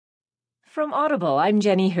From Audible, I'm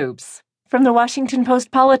Jenny Hoops. From the Washington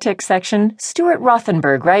Post Politics section, Stuart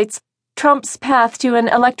Rothenberg writes, Trump's path to an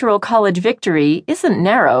electoral college victory isn't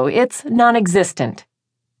narrow, it's non-existent.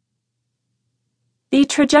 The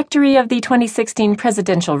trajectory of the 2016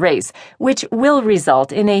 presidential race, which will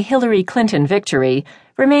result in a Hillary Clinton victory,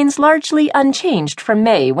 remains largely unchanged from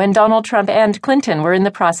May when Donald Trump and Clinton were in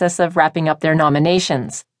the process of wrapping up their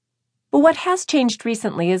nominations. But what has changed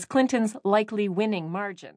recently is Clinton's likely winning margin.